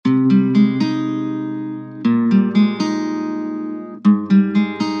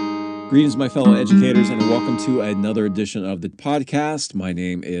Greetings, my fellow educators, and welcome to another edition of the podcast. My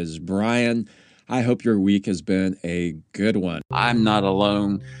name is Brian. I hope your week has been a good one. I'm not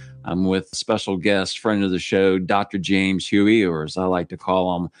alone. I'm with special guest, friend of the show, Dr. James Huey, or as I like to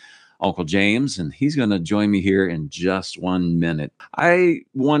call him, Uncle James, and he's going to join me here in just 1 minute. I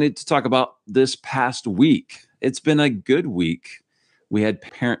wanted to talk about this past week. It's been a good week. We had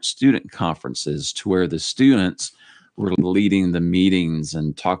parent-student conferences to where the students were leading the meetings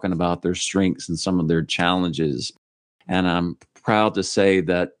and talking about their strengths and some of their challenges. And I'm proud to say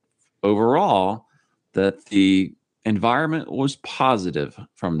that overall, that the environment was positive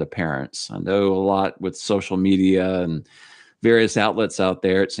from the parents. I know a lot with social media and various outlets out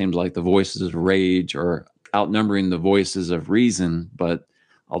there, it seems like the voices of rage are outnumbering the voices of reason. But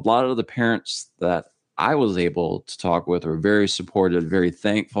a lot of the parents that I was able to talk with were very supportive, very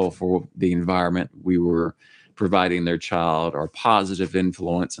thankful for the environment we were providing their child, or positive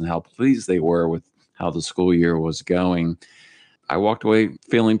influence, and how pleased they were with how the school year was going. I walked away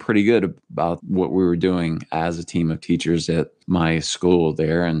feeling pretty good about what we were doing as a team of teachers at my school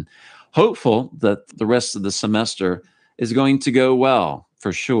there, and hopeful that the rest of the semester is going to go well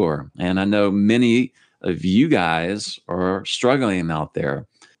for sure. And I know many of you guys are struggling out there.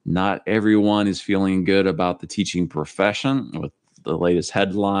 Not everyone is feeling good about the teaching profession with the latest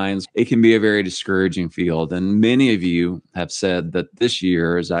headlines. It can be a very discouraging field. And many of you have said that this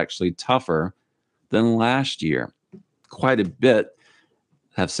year is actually tougher than last year. Quite a bit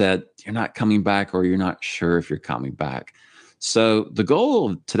have said you're not coming back, or you're not sure if you're coming back. So the goal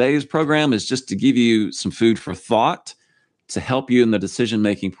of today's program is just to give you some food for thought to help you in the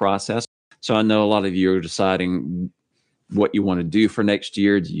decision-making process. So I know a lot of you are deciding what you want to do for next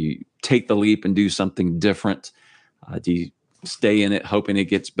year. Do you take the leap and do something different? Do you stay in it, hoping it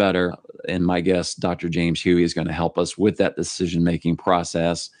gets better? And my guest, Dr. James Huey, is going to help us with that decision-making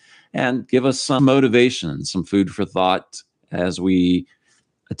process and give us some motivation, some food for thought as we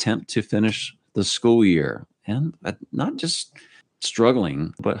attempt to finish the school year. And not just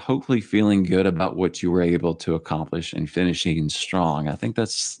struggling, but hopefully feeling good about what you were able to accomplish and finishing strong. I think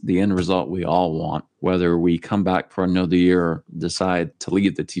that's the end result we all want, whether we come back for another year or decide to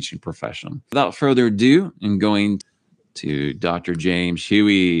leave the teaching profession. Without further ado, I'm going to Dr. James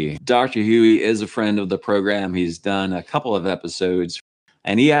Huey. Dr. Huey is a friend of the program. He's done a couple of episodes,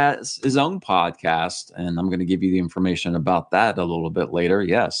 and he has his own podcast, and I'm going to give you the information about that a little bit later.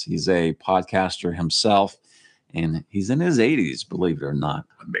 Yes, he's a podcaster himself, and he's in his 80s, believe it or not.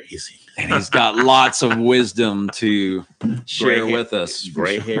 Amazing. And he's got lots of wisdom to share with us.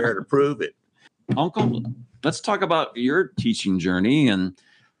 Gray hair to prove it. Uncle, let's talk about your teaching journey, and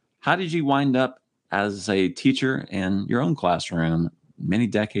how did you wind up as a teacher in your own classroom many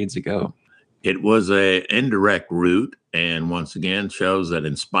decades ago? It was an indirect route, and once again shows that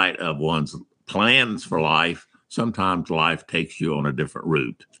in spite of one's plans for life, sometimes life takes you on a different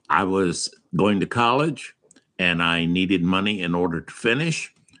route. I was going to college, and I needed money in order to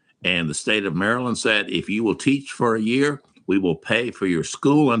finish. And the state of Maryland said, if you will teach for a year, we will pay for your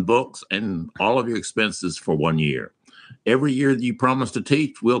school and books and all of your expenses for 1 year. Every year that you promise to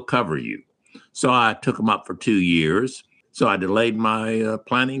teach, we'll cover you. So I took them up for 2 years. So I delayed my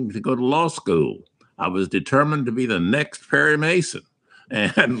planning to go to law school. I was determined to be the next Perry Mason.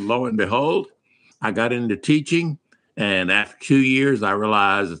 And lo and behold, I got into teaching. And after 2 years, I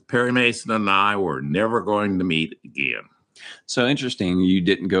realized that Perry Mason and I were never going to meet again. So interesting, you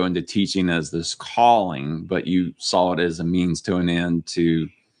didn't go into teaching as this calling, but you saw it as a means to an end to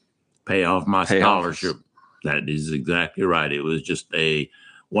pay off my scholarship. That is exactly right. It was just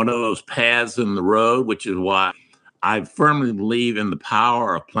one of those paths in the road, which is why I firmly believe in the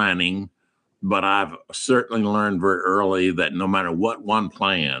power of planning. But I've certainly learned very early that no matter what one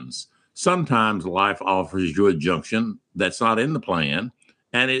plans, sometimes life offers you a junction that's not in the plan,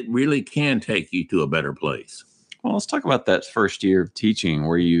 and it really can take you to a better place. Well, let's talk about that first year of teaching.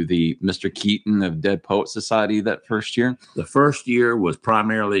 Were you the Mr. Keaton of Dead Poet Society that first year? The first year was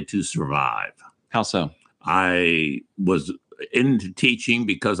primarily to survive. How so? I was into teaching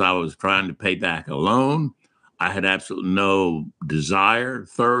because I was trying to pay back a loan. I had absolutely no desire,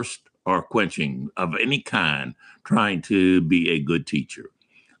 thirst, or quenching of any kind trying to be a good teacher.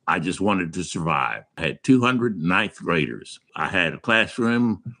 I just wanted to survive. I had 200 ninth graders. I had a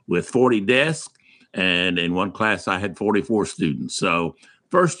classroom with 40 desks, and in one class I had 44 students. So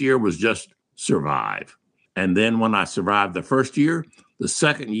first year was just survive. And then when I survived the first year, the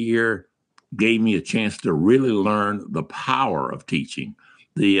second year gave me a chance to really learn the power of teaching,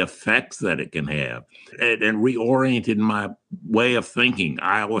 the effects that it can have, and reoriented my way of thinking.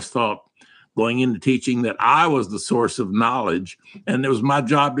 I always thought going into teaching that I was the source of knowledge, and it was my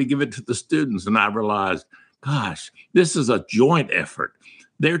job to give it to the students. And I realized, gosh, this is a joint effort.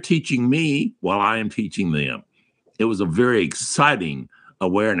 They're teaching me while I am teaching them. It was a very exciting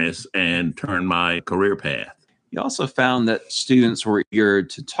awareness and turned my career path. You also found that students were eager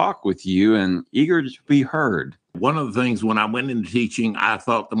to talk with you and eager to be heard. One of the things when I went into teaching, I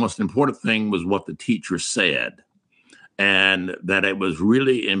thought the most important thing was what the teacher said, and that it was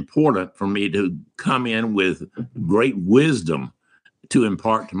really important for me to come in with great wisdom to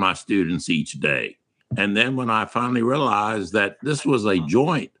impart to my students each day. And then when I finally realized that this was a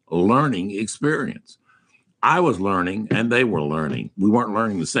joint learning experience, I was learning and they were learning. We weren't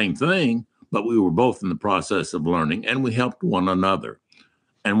learning the same thing, but we were both in the process of learning, and we helped one another.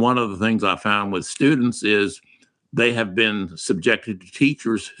 And one of the things I found with students is they have been subjected to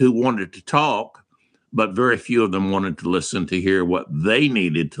teachers who wanted to talk, but very few of them wanted to listen to hear what they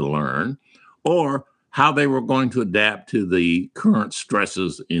needed to learn or how they were going to adapt to the current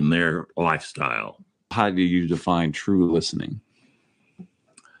stresses in their lifestyle. How do you define true listening?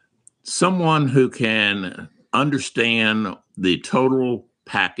 Someone who can understand the total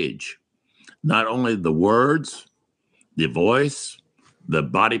package, not only the words, the voice, the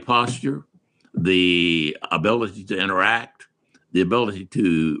body posture, the ability to interact, the ability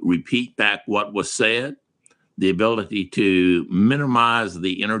to repeat back what was said, the ability to minimize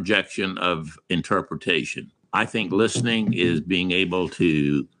the interjection of interpretation. I think listening is being able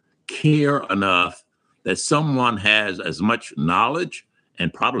to care enough that someone has as much knowledge,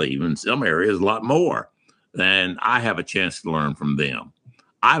 and probably even in some areas a lot more, than I have a chance to learn from them.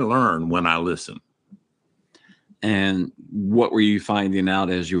 I learn when I listen. And what were you finding out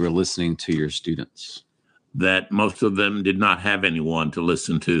as you were listening to your students? That most of them did not have anyone to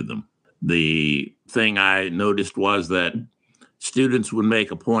listen to them. The thing I noticed was that students would make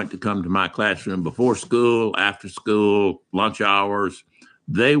a point to come to my classroom before school, after school, lunch hours.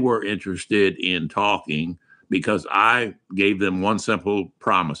 They were interested in talking because I gave them one simple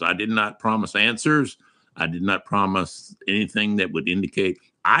promise. I did not promise answers. I did not promise anything that would indicate,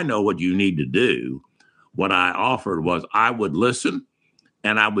 I know what you need to do. What I offered was I would listen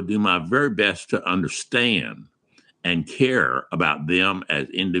and I would do my very best to understand and care about them as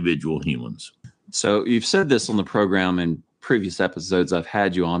individual humans. So you've said this on the program in previous episodes I've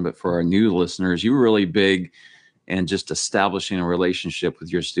had you on, but for our new listeners, you were really big in just establishing a relationship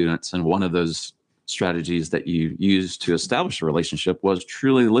with your students. And one of those strategies that you used to establish a relationship was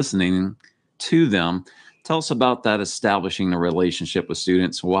truly listening to them. Tell us about that, establishing a relationship with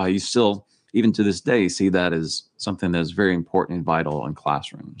students, why you still, even to this day, see that as something that's very important and vital in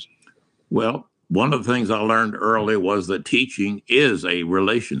classrooms. Well, one of the things I learned early was that teaching is a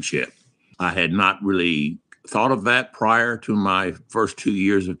relationship. I had not really thought of that prior to my first 2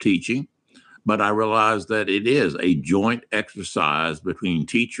 years of teaching, but I realized that it is a joint exercise between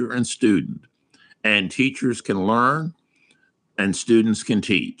teacher and student, and teachers can learn and students can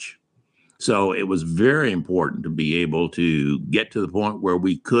teach. So it was very important to be able to get to the point where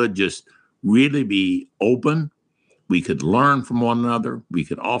we could just really be open. We could learn from one another. We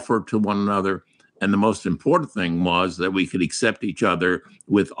could offer to one another. And the most important thing was that we could accept each other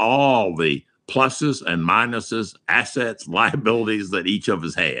with all the pluses and minuses, assets, liabilities that each of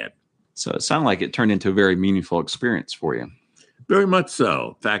us had. So it sounded like it turned into a very meaningful experience for you. Very much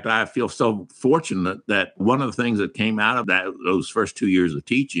so. In fact, I feel so fortunate that one of the things that came out of those first 2 years of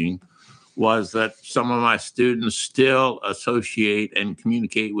teaching was that some of my students still associate and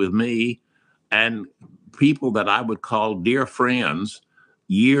communicate with me and people that I would call dear friends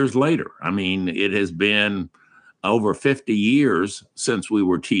years later. I mean, it has been over 50 years since we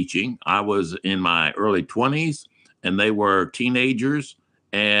were teaching. I was in my early 20s and they were teenagers,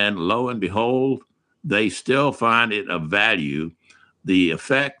 and lo and behold, they still find it of value. The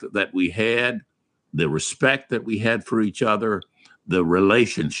effect that we had, the respect that we had for each other, the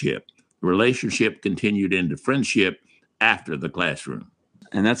relationship continued into friendship after the classroom.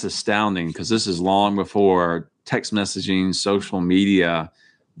 And that's astounding because this is long before text messaging, social media,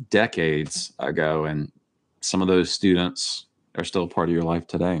 decades ago. And some of those students are still part of your life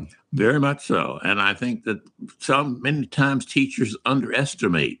today. Very much so. And I think that many times teachers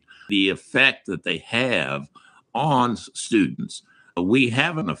underestimate the effect that they have on students. We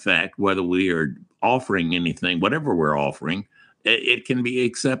have an effect, whether we are offering anything, whatever we're offering, it can be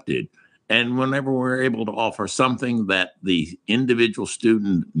accepted. And whenever we're able to offer something that the individual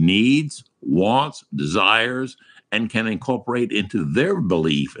student needs, wants, desires, and can incorporate into their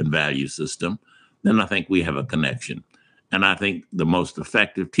belief and value system, then I think we have a connection. And I think the most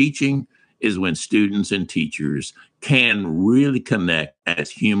effective teaching is when students and teachers can really connect as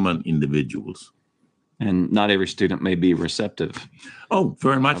human individuals. And not every student may be receptive. Oh,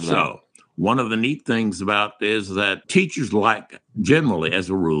 very much so. One of the neat things about it is that teachers generally, as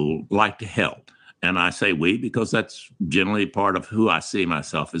a rule, like to help. And I say we because that's generally part of who I see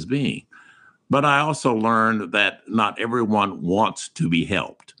myself as being. But I also learned that not everyone wants to be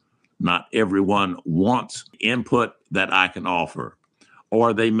helped. Not everyone wants input that I can offer,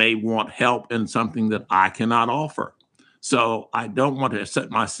 or they may want help in something that I cannot offer. So I don't want to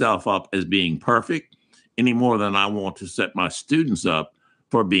set myself up as being perfect any more than I want to set my students up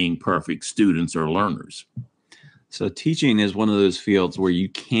for being perfect students or learners. So teaching is one of those fields where you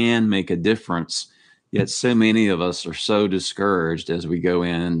can make a difference, yet so many of us are so discouraged as we go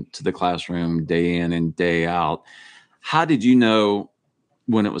into the classroom day in and day out. How did you know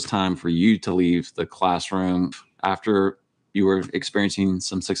when it was time for you to leave the classroom after you were experiencing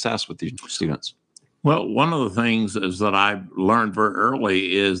some success with your students? Well, one of the things is that I learned very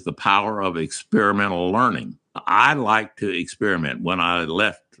early is the power of experimental learning. I like to experiment. When I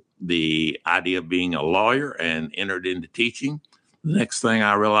left the idea of being a lawyer and entered into teaching, the next thing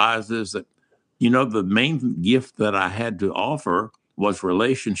I realized is that, the main gift that I had to offer was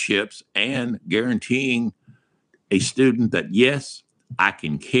relationships and guaranteeing a student that, yes, I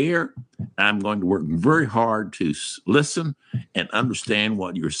can care. I'm going to work very hard to listen and understand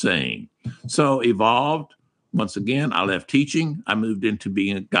what you're saying. So evolved. Once again, I left teaching. I moved into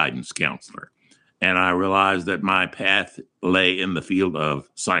being a guidance counselor. And I realized that my path lay in the field of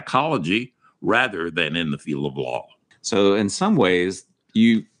psychology rather than in the field of law. So in some ways,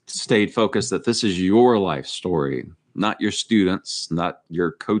 you stayed focused that this is your life story, not your students, not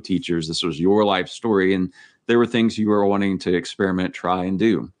your co-teachers. This was your life story. And there were things you were wanting to experiment, try, and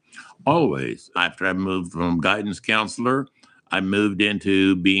do. Always. After I moved from guidance counselor, I moved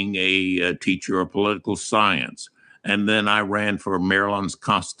into being a teacher of political science. And then I ran for Maryland's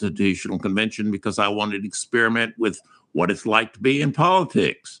Constitutional Convention because I wanted to experiment with what it's like to be in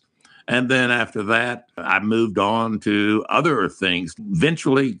politics. And then after that, I moved on to other things.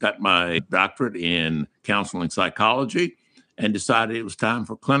 Eventually got my doctorate in counseling psychology and decided it was time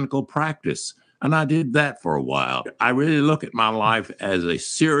for clinical practice. And I did that for a while. I really look at my life as a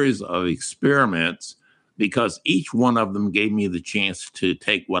series of experiments because each one of them gave me the chance to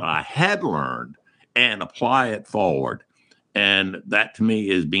take what I had learned and apply it forward. And that to me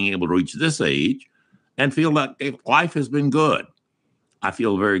is being able to reach this age and feel like life has been good. I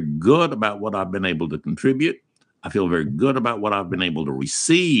feel very good about what I've been able to contribute. I feel very good about what I've been able to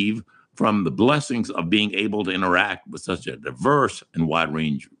receive from the blessings of being able to interact with such a diverse and wide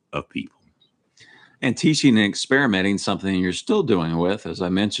range of people. And teaching and experimenting, something you're still doing with, as I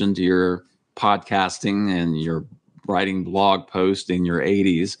mentioned, you're podcasting and you're writing blog posts in your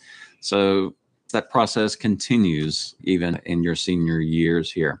 80s. So that process continues even in your senior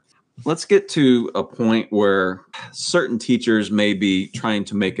years here. Let's get to a point where certain teachers may be trying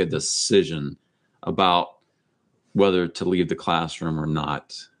to make a decision about whether to leave the classroom or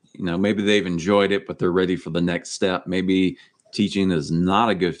not. Maybe they've enjoyed it, but they're ready for the next step. Maybe teaching is not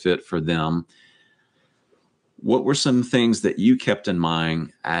a good fit for them. What were some things that you kept in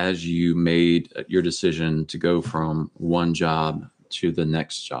mind as you made your decision to go from one job to the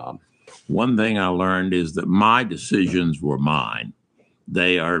next job? One thing I learned is that my decisions were mine.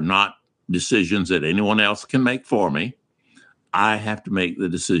 They are not decisions that anyone else can make for me. I have to make the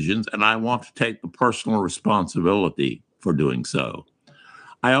decisions, and I want to take the personal responsibility for doing so.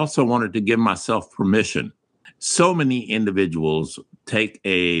 I also wanted to give myself permission. So many individuals take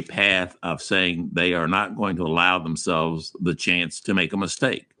a path of saying they are not going to allow themselves the chance to make a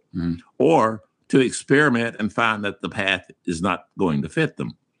mistake or to experiment and find that the path is not going to fit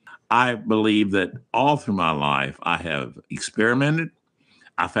them. I believe that all through my life, I have experimented.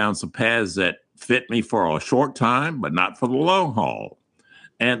 I found some paths that fit me for a short time, but not for the long haul,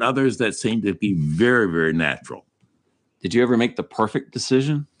 and others that seem to be very, very natural. Did you ever make the perfect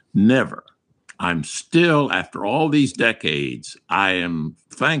decision? Never. I'm still, after all these decades, I am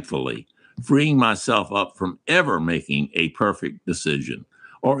thankfully freeing myself up from ever making a perfect decision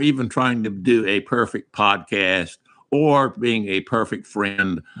or even trying to do a perfect podcast or being a perfect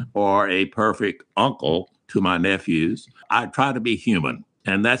friend or a perfect uncle to my nephews. I try to be human.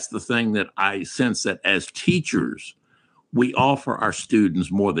 And that's the thing that I sense that as teachers, we offer our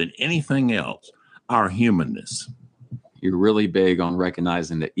students more than anything else, our humanness. You're really big on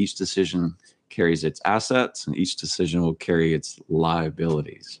recognizing that each decision carries its assets and each decision will carry its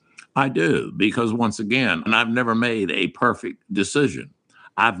liabilities. I do, because once again, and I've never made a perfect decision.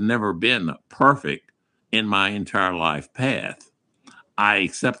 I've never been perfect in my entire life path. I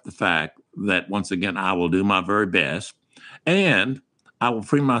accept the fact that once again, I will do my very best, and I will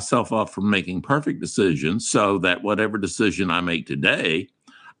free myself up from making perfect decisions so that whatever decision I make today,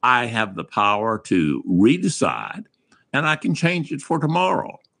 I have the power to redecide and I can change it for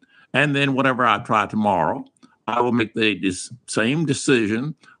tomorrow. And then whatever I try tomorrow, I will make the same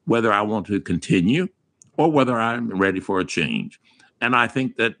decision whether I want to continue or whether I'm ready for a change. And I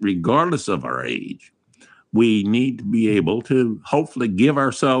think that regardless of our age, we need to be able to hopefully give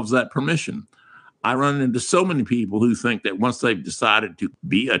ourselves that permission. I run into so many people who think that once they've decided to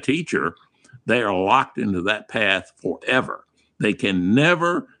be a teacher, they are locked into that path forever. They can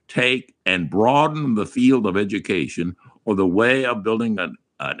never take and broaden the field of education or the way of building an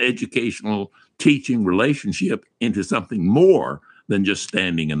educational teaching relationship into something more than just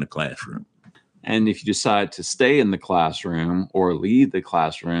standing in the classroom. And if you decide to stay in the classroom or leave the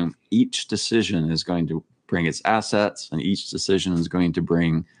classroom, each decision is going to bring its assets and each decision is going to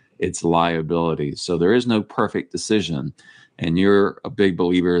bring its liabilities. So there is no perfect decision. And you're a big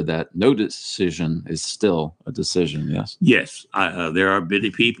believer that no decision is still a decision, yes? Yes. There are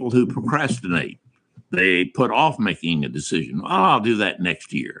many people who procrastinate. They put off making a decision. Oh, I'll do that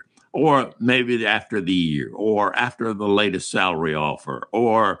next year, or maybe after the year, or after the latest salary offer,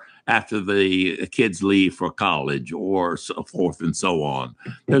 or after the kids leave for college, or so forth and so on.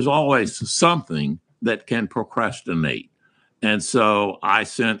 There's always something that can procrastinate. And so I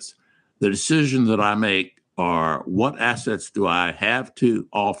sense the decisions that I make are what assets do I have to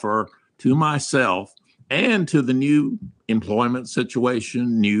offer to myself and to the new employment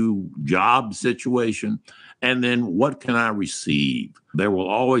situation, new job situation, and then what can I receive? There will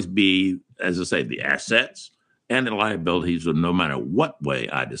always be, as I say, the assets and the liabilities of no matter what way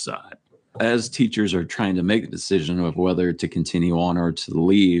I decide. As teachers are trying to make a decision of whether to continue on or to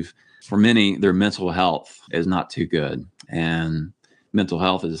leave, for many, their mental health is not too good. And mental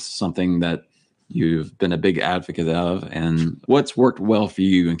health is something that you've been a big advocate of. And what's worked well for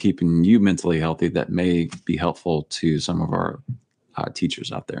you in keeping you mentally healthy that may be helpful to some of our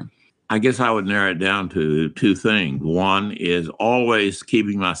teachers out there? I guess I would narrow it down to two things. One is always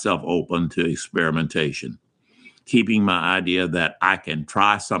keeping myself open to experimentation, keeping my idea that I can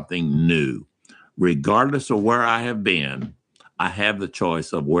try something new. Regardless of where I have been, I have the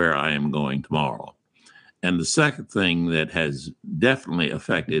choice of where I am going tomorrow. And the second thing that has definitely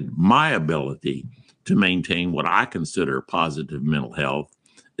affected my ability to maintain what I consider positive mental health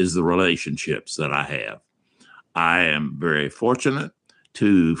is the relationships that I have. I am very fortunate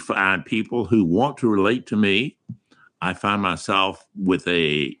to find people who want to relate to me. I find myself with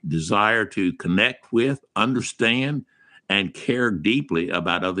a desire to connect with, understand, and care deeply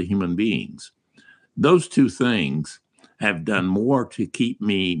about other human beings. Those two things have done more to keep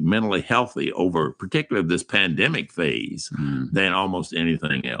me mentally healthy over particularly this pandemic phase than almost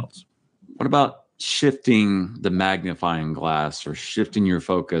anything else. What about shifting the magnifying glass or shifting your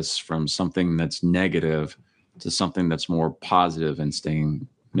focus from something that's negative to something that's more positive and staying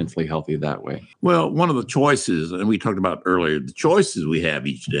mentally healthy that way? Well, one of the choices, and we talked about earlier, the choices we have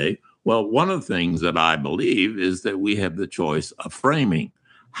each day. Well, one of the things that I believe is that we have the choice of framing.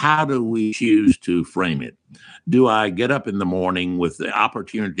 How do we choose to frame it? Do I get up in the morning with the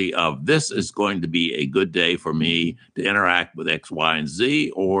opportunity of this is going to be a good day for me to interact with X, Y, and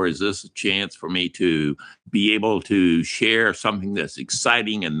Z? Or is this a chance for me to be able to share something that's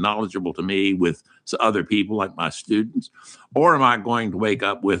exciting and knowledgeable to me with other people like my students? Or am I going to wake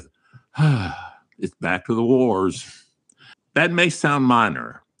up with, it's back to the wars? That may sound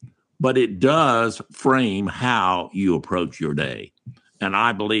minor, but it does frame how you approach your day. And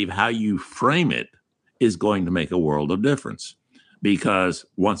I believe how you frame it is going to make a world of difference because,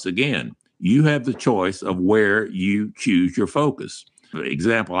 once again, you have the choice of where you choose your focus. The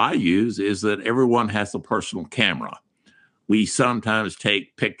example I use is that everyone has a personal camera. We sometimes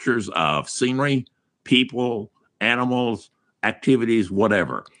take pictures of scenery, people, animals, activities,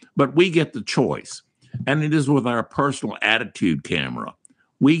 whatever, but we get the choice. And it is with our personal attitude camera.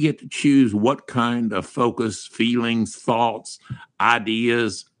 We get to choose what kind of focus, feelings, thoughts,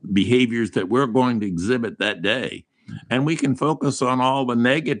 ideas, behaviors that we're going to exhibit that day. And we can focus on all the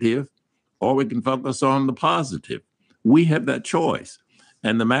negative or we can focus on the positive. We have that choice.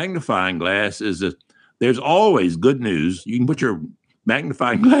 And the magnifying glass is that there's always good news. You can put your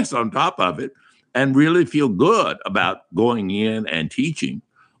magnifying glass on top of it and really feel good about going in and teaching.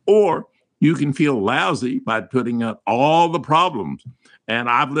 Or you can feel lousy by putting out all the problems. And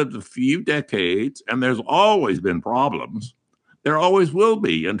I've lived a few decades, and there's always been problems. There always will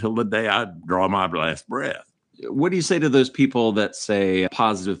be until the day I draw my last breath. What do you say to those people that say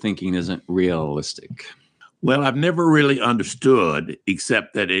positive thinking isn't realistic? Well, I've never really understood,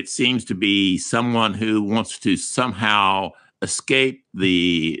 except that it seems to be someone who wants to somehow escape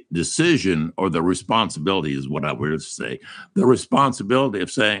the decision or the responsibility, is what I would say. The responsibility of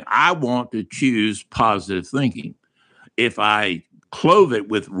saying, I want to choose positive thinking. If I clothe it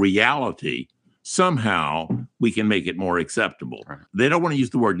with reality, somehow we can make it more acceptable. Right. They don't want to use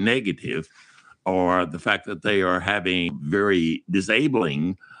the word negative or the fact that they are having very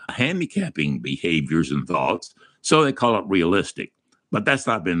disabling, handicapping behaviors and thoughts. So they call it realistic. But that's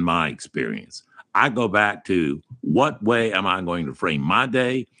not been my experience. I go back to what way am I going to frame my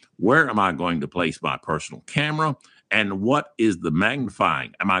day? Where am I going to place my personal camera? And what is the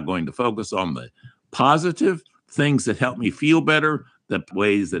magnifying? Am I going to focus on the positive things that help me feel better, the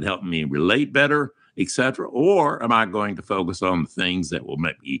ways that help me relate better, etc.? Or am I going to focus on the things that will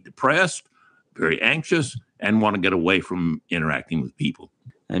make me depressed, very anxious, and want to get away from interacting with people?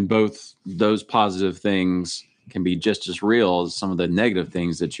 And both those positive things can be just as real as some of the negative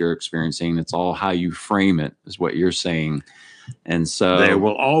things that you're experiencing. It's all how you frame it, is what you're saying. And so there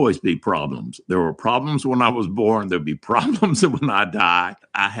will always be problems. There were problems when I was born. There'll be problems when I die.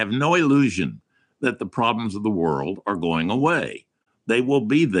 I have no illusion that the problems of the world are going away. They will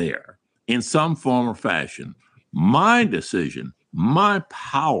be there in some form or fashion. My decision, my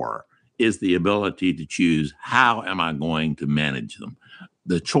power is the ability to choose how am I going to manage them,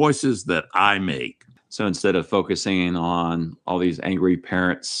 the choices that I make. So instead of focusing on all these angry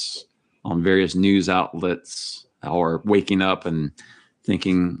parents on various news outlets or waking up and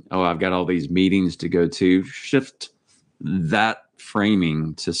thinking, oh, I've got all these meetings to go to, shift that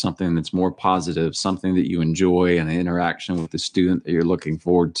framing to something that's more positive, something that you enjoy, and an interaction with the student that you're looking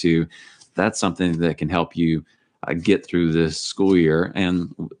forward to. That's something that can help you get through this school year.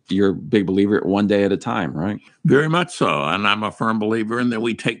 And you're a big believer at one day at a time, right? Very much so. And I'm a firm believer in that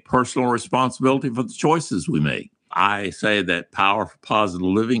we take personal responsibility for the choices we make. I say that power for positive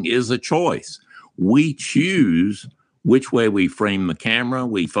living is a choice. We choose which way we frame the camera.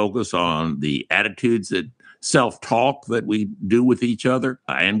 We focus on the attitudes that self-talk that we do with each other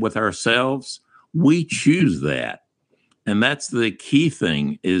and with ourselves. We choose that. And that's the key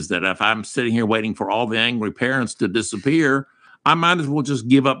thing, is that if I'm sitting here waiting for all the angry parents to disappear, I might as well just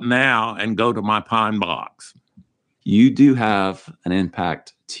give up now and go to my pine box. You do have an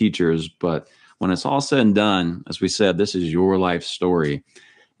impact, teachers, but when it's all said and done, as we said, this is your life story.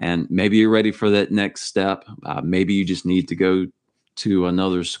 And maybe you're ready for that next step. Maybe you just need to go to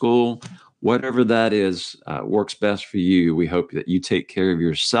another school. Whatever that is, works best for you. We hope that you take care of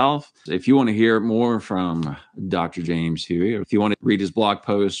yourself. If you want to hear more from Dr. James Huey, or if you want to read his blog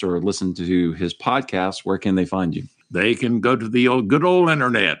post or listen to his podcast, where can they find you? They can go to the good old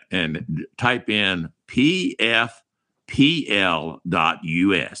internet and type in pfpl.us.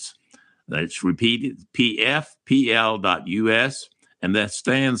 That's repeated, pfpl.us, and that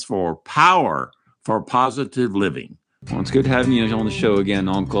stands for Power for Positive Living. Well, it's good having you on the show again,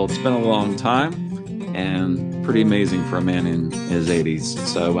 Uncle. It's been a long time and pretty amazing for a man in his 80s.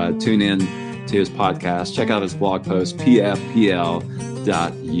 So tune in to his podcast. Check out his blog post, pfpl.us.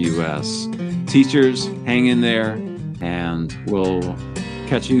 Teachers, hang in there, and we'll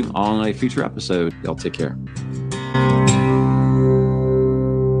catch you on a future episode. Y'all take care.